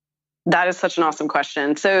you? That is such an awesome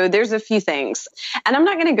question. So there's a few things, and I'm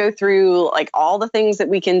not going to go through all the things that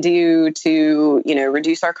we can do to,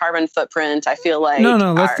 reduce our carbon footprint. I feel like no,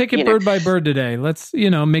 let's take it bird by bird today. Let's,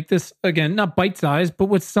 make this again, not bite size, but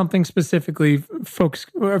what's something specifically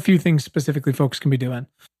a few things specifically folks can be doing.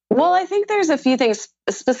 Well, I think there's a few things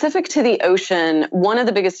specific to the ocean. One of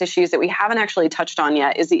the biggest issues that we haven't actually touched on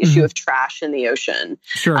yet is the issue of trash in the ocean.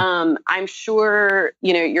 Sure. I'm sure,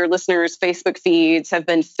 your listeners' Facebook feeds have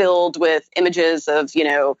been filled with images of,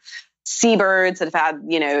 seabirds that have had,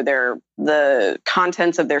 the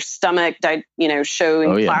contents of their stomach,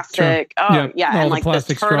 showing plastic. Sure. Oh, yeah. All and the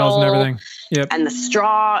plastic straws and everything. Yep. And the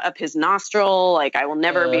straw up his nostril. I will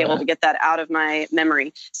never be able to get that out of my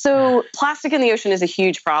memory. So plastic in the ocean is a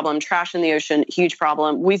huge problem. Trash in the ocean, huge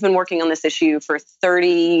problem. We've been working on this issue for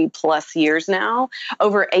 30 plus years now.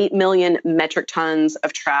 Over 8 million metric tons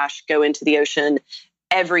of trash go into the ocean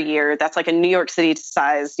every year. That's like a New York City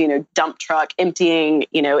sized, dump truck emptying,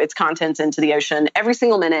 its contents into the ocean every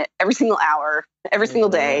single minute, every single hour, every single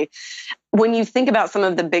day. When you think about some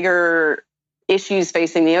of the bigger issues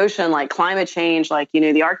facing the ocean, like climate change,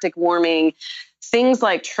 the Arctic warming, things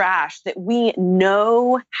like trash that we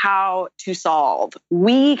know how to solve.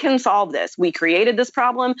 We can solve this. We created this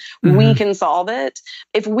problem. Mm-hmm. We can solve it.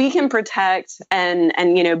 If we can protect and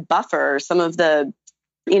buffer some of the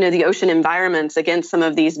ocean environments against some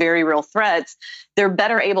of these very real threats, they're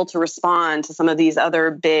better able to respond to some of these other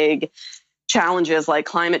big challenges like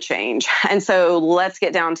climate change. And so let's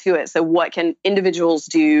get down to it. So what can individuals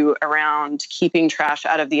do around keeping trash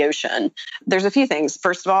out of the ocean? There's a few things.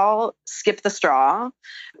 First of all, skip the straw.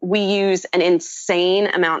 We use an insane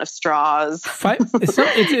amount of straws.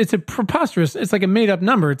 It's a preposterous, it's like a made up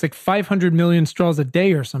number. It's like 500 million straws a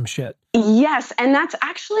day or some shit. Yes. And that's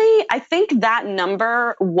actually, I think that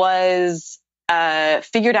number was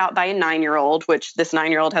figured out by a 9-year-old, which this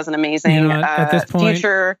 9-year-old has an amazing at this point,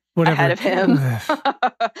 future. whatever. ahead of him.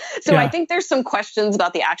 So I think there's some questions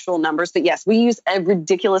about the actual numbers, but yes, we use a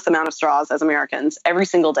ridiculous amount of straws as Americans every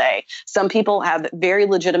single day. Some people have very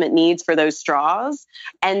legitimate needs for those straws,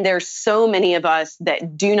 and there's so many of us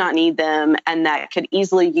that do not need them and that could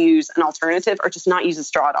easily use an alternative or just not use a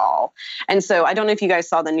straw at all. And so I don't know if you guys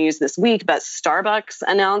saw the news this week, but Starbucks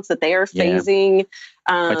announced that they are phasing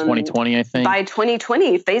by 2020, I think. By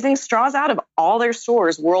 2020, phasing straws out of all their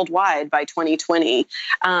stores worldwide by 2020.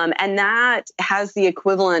 And that has the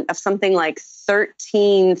equivalent of something like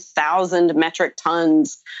 13,000 metric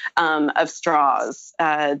tons of straws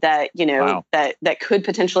that, that could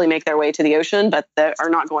potentially make their way to the ocean, but that are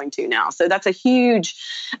not going to now. So that's a huge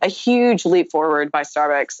leap forward by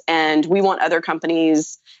Starbucks. And we want other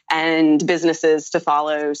companies and businesses to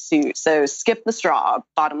follow suit. So skip the straw,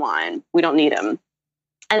 bottom line. We don't need them.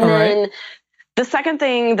 And then the second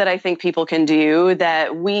thing that I think people can do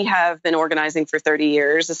that we have been organizing for 30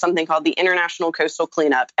 years is something called the International Coastal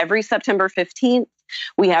Cleanup. Every September 15th,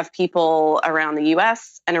 we have people around the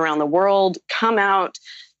US and around the world come out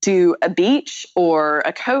to a beach or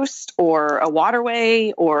a coast or a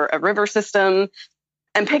waterway or a river system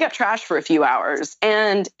and pick up trash for a few hours.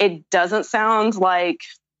 And it doesn't sound like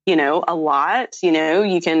a lot.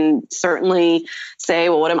 You can certainly say,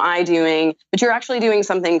 well, what am I doing? But you're actually doing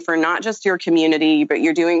something for not just your community, but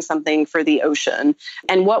you're doing something for the ocean.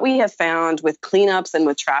 And what we have found with cleanups and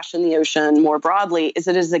with trash in the ocean more broadly is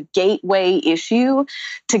it is a gateway issue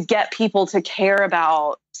to get people to care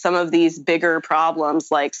about some of these bigger problems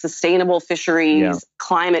like sustainable fisheries,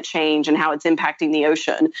 climate change, and how it's impacting the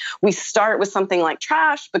ocean. We start with something like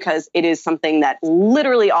trash because it is something that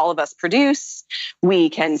literally all of us produce. We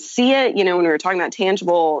can see it, when we were talking about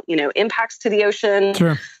tangible, impacts to the ocean.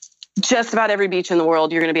 Sure. Just about every beach in the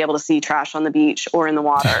world, you're going to be able to see trash on the beach or in the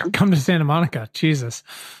water. Come to Santa Monica. Jesus.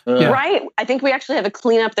 Right. I think we actually have a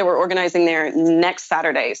cleanup that we're organizing there next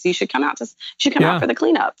Saturday. So you should come out out for the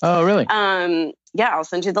cleanup. Oh, really? Yeah, I'll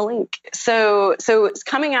send you the link. So it's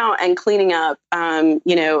coming out and cleaning up.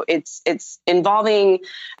 It's involving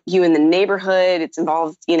you in the neighborhood. It's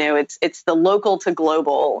involved, it's the local to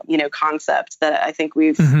global, concept that I think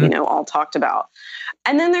we've, all talked about.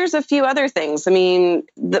 And then there's a few other things. I mean,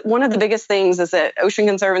 one of the biggest things is that Ocean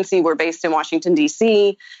Conservancy, we're based in Washington,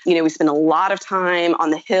 D.C. We spend a lot of time on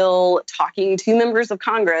the Hill talking to members of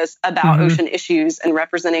Congress about ocean issues and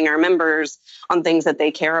representing our members on things that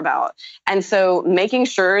they care about. And so making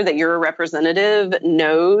sure that your representative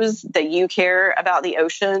knows that you care about the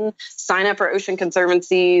ocean, sign up for Ocean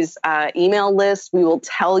Conservancy's email list. We will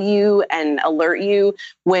tell you and alert you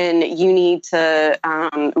when you need to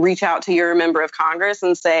reach out to your member of Congress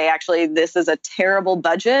and say, actually, this is a terrible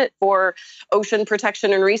budget for ocean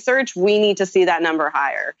protection and research. We need to see that number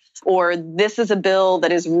higher. Or this is a bill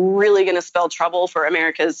that is really going to spell trouble for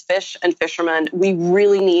America's fish and fishermen. We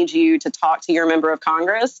really need you to talk to your member of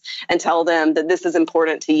Congress and tell them that this is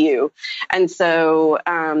important to you. And so,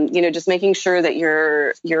 just making sure that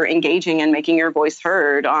you're engaging and making your voice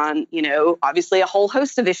heard on, obviously a whole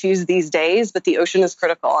host of issues these days, but the ocean is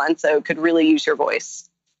critical. And so could really use your voice.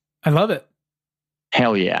 I love it.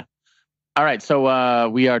 Hell yeah. All right. So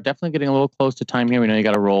we are definitely getting a little close to time here. We know you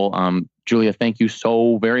got to roll. Julia, thank you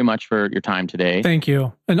so very much for your time today. Thank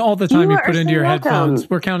you. And all the time you put into your headphones.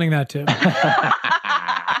 We're counting that too.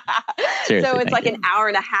 So it's like an hour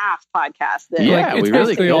and a half podcast. Then. Yeah, it's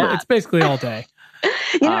basically all day.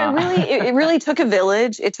 It really took a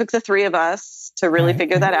village. It took the three of us to really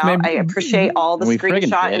figure that out. I appreciate all the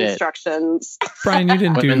screenshot instructions. Brian, you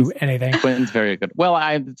didn't do anything. Quinn's very good. Well,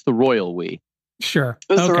 it's the royal we. Sure.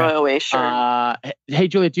 It was the royal way, sure. Hey,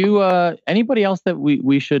 Julia, do you, anybody else that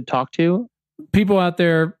we should talk to? People out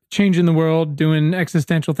there changing the world, doing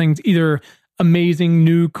existential things, either amazing,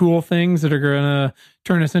 new, cool things that are going to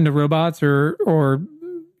turn us into robots or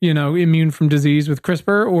immune from disease with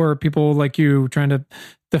CRISPR, or people like you trying to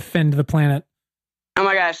defend the planet. Oh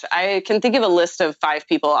my gosh, I can think of a list of 5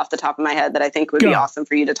 people off the top of my head that I think would be awesome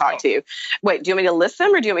for you to talk to. Wait, do you want me to list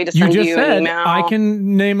them or do you want me to send you an email? I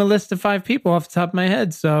can name a list of 5 people off the top of my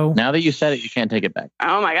head. So now that you said it, you can't take it back.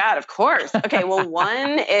 Oh my God, of course. Okay, well,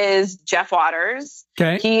 one is Jeff Waters.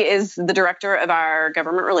 Okay. He is the director of our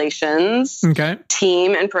government relations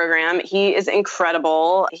team and program. He is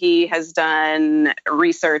incredible. He has done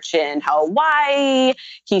research in Hawaii.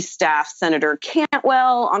 He staffed Senator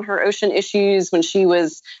Cantwell on her ocean issues when she He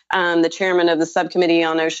was the chairman of the subcommittee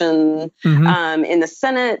on ocean in the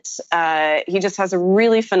Senate. He just has a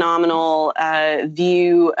really phenomenal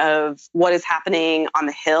view of what is happening on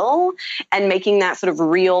the Hill and making that sort of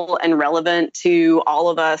real and relevant to all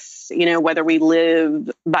of us, you know, whether we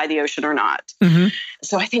live by the ocean or not.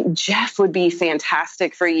 So I think Jeff would be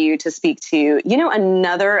fantastic for you to speak to. You know,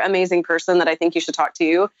 another amazing person that I think you should talk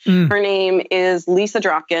to, her name is Lisa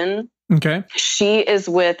Dropkin. Okay. She is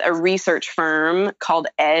with a research firm called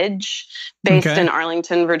Edge, based in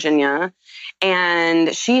Arlington, Virginia. And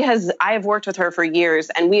I have worked with her for years,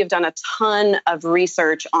 and we have done a ton of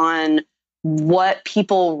research on what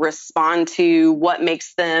people respond to, what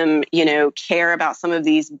makes them, you know, care about some of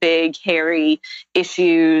these big, hairy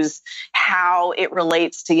issues, how it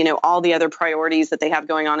relates to, you know, all the other priorities that they have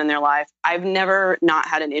going on in their life. I've never not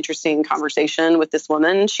had an interesting conversation with this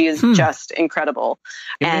woman. She is just incredible.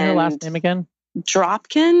 Give me her last name again.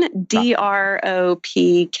 Dropkin, Dropkin.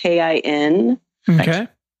 Okay.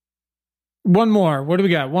 Thanks. One more. What do we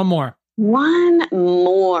got? One more. One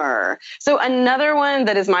more. So another one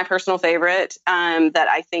that is my personal favorite, that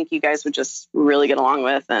I think you guys would just really get along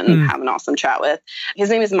with and have an awesome chat with.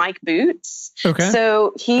 His name is Mike Boots. Okay.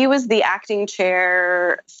 So he was the acting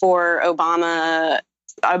chair for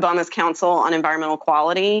Obama's Council on Environmental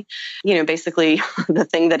Quality, you know, basically the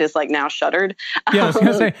thing that is like now shuttered. Yeah, I was going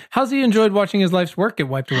to say, how's he enjoyed watching his life's work get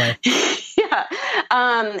wiped away? Yeah.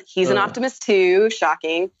 He's an optimist too.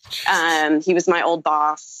 Shocking. He was my old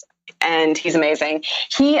boss. And he's amazing.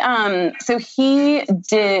 He did,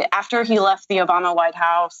 after he left the Obama White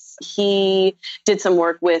House, he did some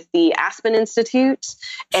work with the Aspen Institute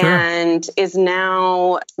and is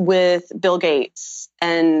now with Bill Gates,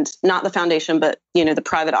 and not the foundation, but, you know, the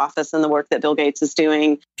private office and the work that Bill Gates is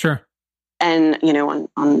doing. Sure. And, you know,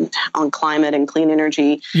 on climate and clean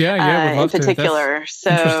energy in particular.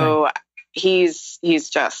 So he's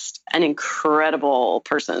just an incredible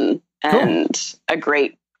person and a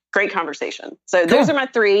great conversation. So those are my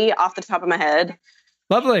three off the top of my head.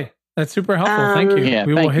 Lovely. That's super helpful. Thank you. Yeah,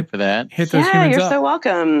 we thank will you for that. Hit those humans you're up. so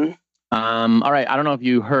welcome. All right. I don't know if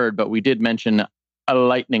you heard, but we did mention a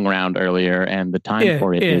lightning round earlier, and the time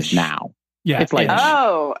for it is now. Yeah, it's lightning.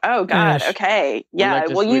 Oh God. Okay. Yeah. Like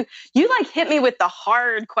well, you like hit me with the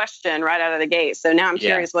hard question right out of the gate. So now I'm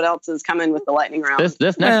curious what else is coming with the lightning round.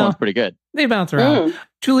 This next one's pretty good. They bounce around.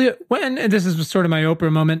 Julia, and this is sort of my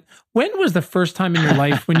Oprah moment. When was the first time in your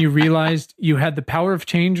life when you realized you had the power of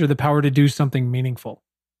change or the power to do something meaningful?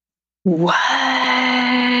 What?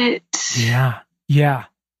 Yeah.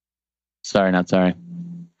 Sorry, not sorry.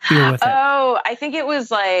 Deal with it. Oh, I think it was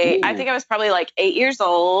like, I think I was probably like 8 years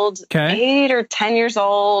old, 8 or 10 years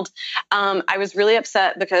old. I was really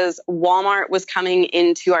upset because Walmart was coming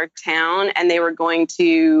into our town and they were going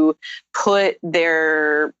to put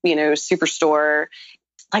their, you know, superstore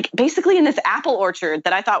like basically in this apple orchard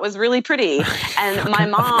that I thought was really pretty. And my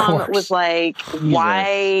mom was like,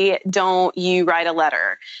 why don't you write a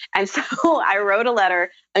letter? And so I wrote a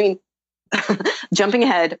letter. I mean, jumping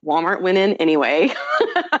ahead, Walmart went in anyway.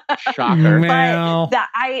 Shocker. But that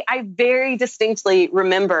I very distinctly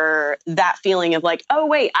remember that feeling of like, oh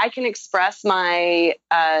wait, I can express my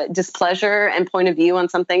displeasure and point of view on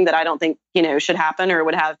something that I don't think, you know, should happen or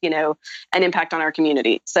would have, you know, an impact on our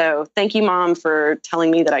community. So thank you, Mom, for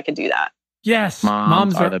telling me that I could do that. Yes.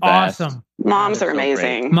 Moms are awesome. Moms are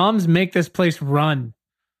amazing. So moms make this place run.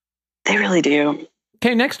 They really do.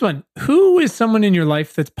 Okay, next one. Who is someone in your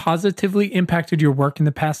life that's positively impacted your work in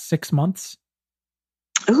the past 6 months?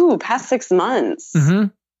 Ooh, past 6 months.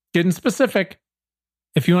 Getting specific.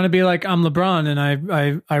 If you want to be like, I'm LeBron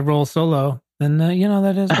and I roll solo, then, you know,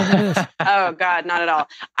 that is what it is. Oh, God, not at all.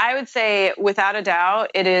 I would say, without a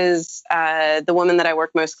doubt, it is the woman that I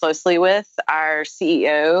work most closely with, our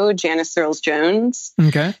CEO, Janice Searles-Jones.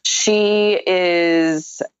 Okay. She's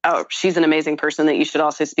an amazing person that you should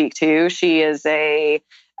also speak to. She is a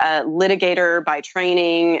litigator by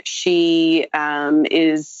training. She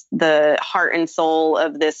is the heart and soul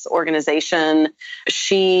of this organization.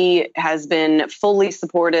 She has been fully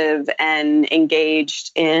supportive and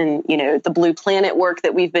engaged in, you know, the Blue Planet work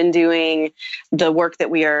that we've been doing, the work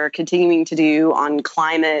that we are continuing to do on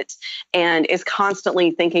climate, and is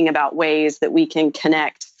constantly thinking about ways that we can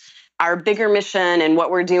connect our bigger mission and what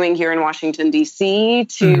we're doing here in Washington, D.C.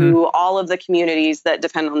 to all of the communities that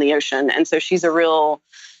depend on the ocean. And so she's a real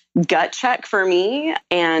gut check for me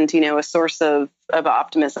and, you know, a source of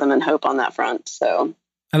optimism and hope on that front. So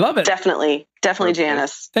I love it. Definitely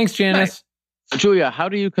Janice. Thanks, Janice. Nice. Julia, how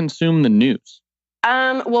do you consume the news?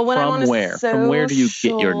 Well, when I'm on From where do you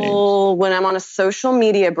get your news? When I'm on a social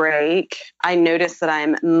media break, I notice that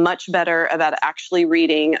I'm much better about actually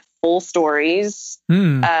reading full stories.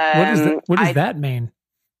 What does that mean?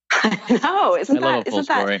 I know, isn't that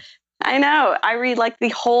story. I know. I read like the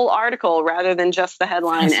whole article rather than just the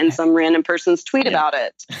headline and some random person's tweet about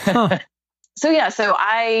it. Huh. So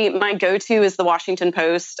my go-to is the Washington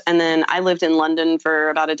Post. And then I lived in London for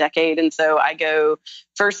about a decade. And so I go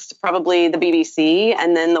first, probably the BBC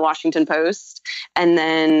and then the Washington Post. And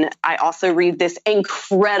then I also read this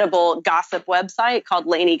incredible gossip website called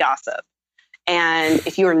Lainey Gossip. And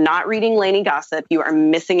if you are not reading Lainey Gossip, you are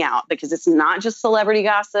missing out, because it's not just celebrity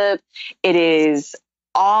gossip. It is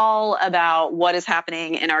all about what is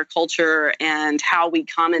happening in our culture and how we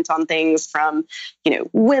comment on things, from,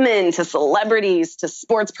 women to celebrities to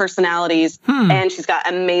sports personalities. And she's got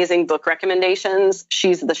amazing book recommendations.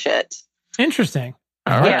 She's the shit. Interesting.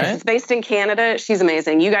 All right. Yeah, she's based in Canada. She's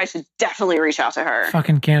amazing. You guys should definitely reach out to her.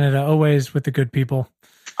 Fucking Canada, always with the good people.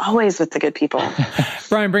 Always with the good people.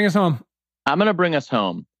 Brian, bring us home. I'm going to bring us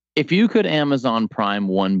home. If you could Amazon Prime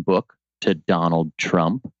one book to Donald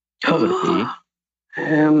Trump, what would it be?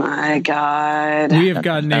 Oh my God. We have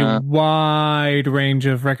gotten a wide range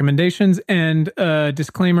of recommendations, and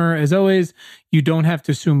disclaimer, as always, you don't have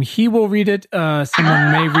to assume he will read it.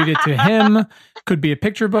 Someone may read it to him. Could be a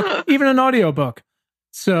picture book, even an audio book.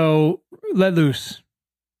 So let loose.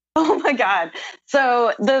 Oh my God.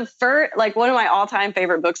 So the first, one of my all-time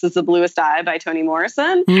favorite books is The Bluest Eye by Toni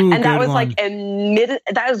Morrison. Ooh, and that was one.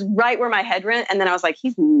 that was right where my head went. And then I was like,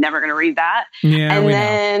 he's never going to read that. Yeah, and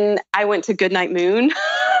then I went to Goodnight Moon.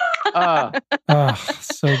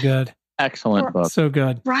 So good. Excellent book. So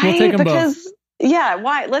good. Right. We'll take them both. Yeah.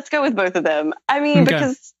 Why? Let's go with both of them. I mean,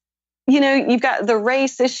 because you've got the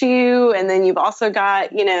race issue, and then you've also got,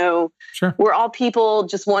 sure, we're all people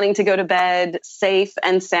just wanting to go to bed safe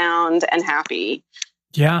and sound and happy.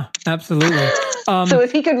 Yeah, absolutely. So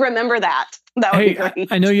if he could remember that would be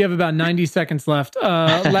great. I know you have about 90 seconds left.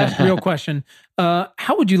 Last real question.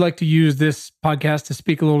 How would you like to use this podcast to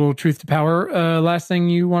speak a little truth to power? Last thing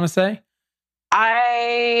you want to say?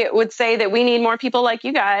 I would say that we need more people like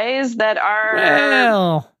you guys that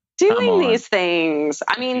are doing these things.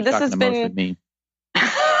 I mean, this has been...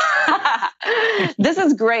 This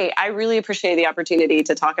is great. I really appreciate the opportunity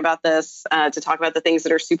to talk about this, to talk about the things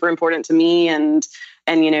that are super important to me and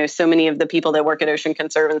so many of the people that work at Ocean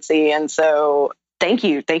Conservancy. And so thank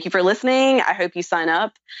you. Thank you for listening. I hope you sign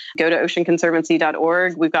up. Go to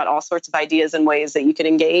oceanconservancy.org. We've got all sorts of ideas and ways that you can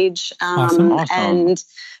engage Awesome. and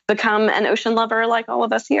become an ocean lover like all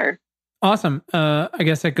of us here. Awesome. I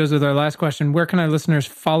guess that goes with our last question. Where can our listeners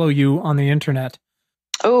follow you on the internet?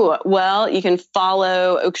 Oh, well, you can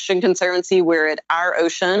follow Ocean Conservancy. We're at Our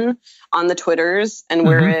Ocean on the Twitters, and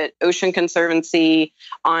we're at Ocean Conservancy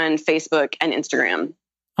on Facebook and Instagram.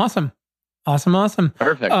 Awesome.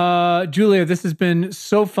 Perfect. Julia, this has been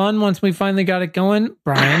so fun once we finally got it going.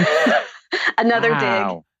 Brian. Another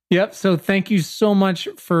dig. Yep. So thank you so much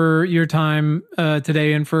for your time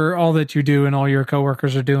today, and for all that you do and all your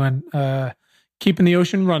coworkers are doing, keeping the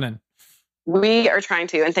ocean running. We are trying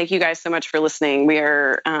to, and thank you guys so much for listening. We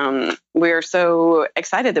are so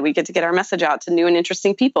excited that we get to get our message out to new and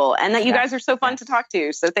interesting people, and that you guys are so fun to talk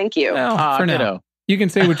to. So thank you. Well, for now, you can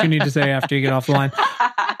say what you need to say after you get off the line.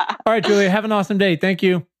 All right, Julia, have an awesome day. Thank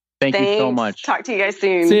you. Thanks you so much. Talk to you guys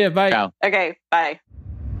soon. See ya. Bye. Ciao. Okay. Bye.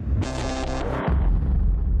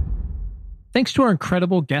 Thanks to our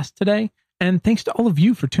incredible guest today, and thanks to all of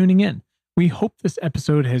you for tuning in. We hope this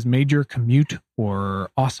episode has made your commute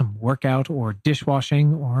or awesome workout or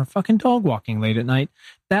dishwashing or fucking dog walking late at night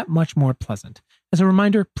that much more pleasant. As a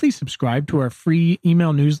reminder, please subscribe to our free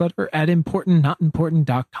email newsletter at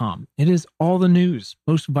importantnotimportant.com. It is all the news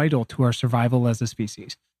most vital to our survival as a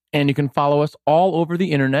species. And you can follow us all over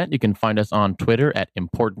the internet. You can find us on Twitter at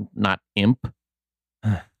importantnotimp.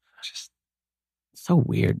 Just so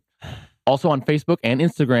weird. Also on Facebook and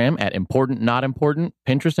Instagram at Important Not Important,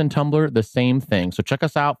 Pinterest and Tumblr, the same thing. So check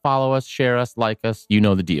us out, follow us, share us, like us, you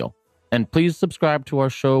know the deal. And please subscribe to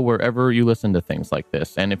our show wherever you listen to things like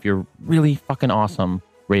this. And if you're really fucking awesome,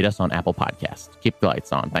 rate us on Apple Podcasts. Keep the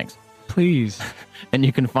lights on. Thanks. Please. And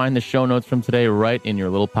you can find the show notes from today right in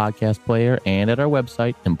your little podcast player and at our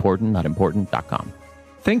website, importantnotimportant.com.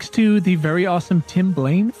 Thanks to the very awesome Tim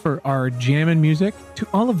Blaine for our jammin' music, to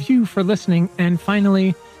all of you for listening, and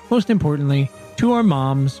finally, most importantly, to our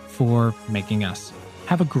moms for making us.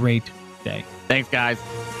 Have a great day. Thanks, guys.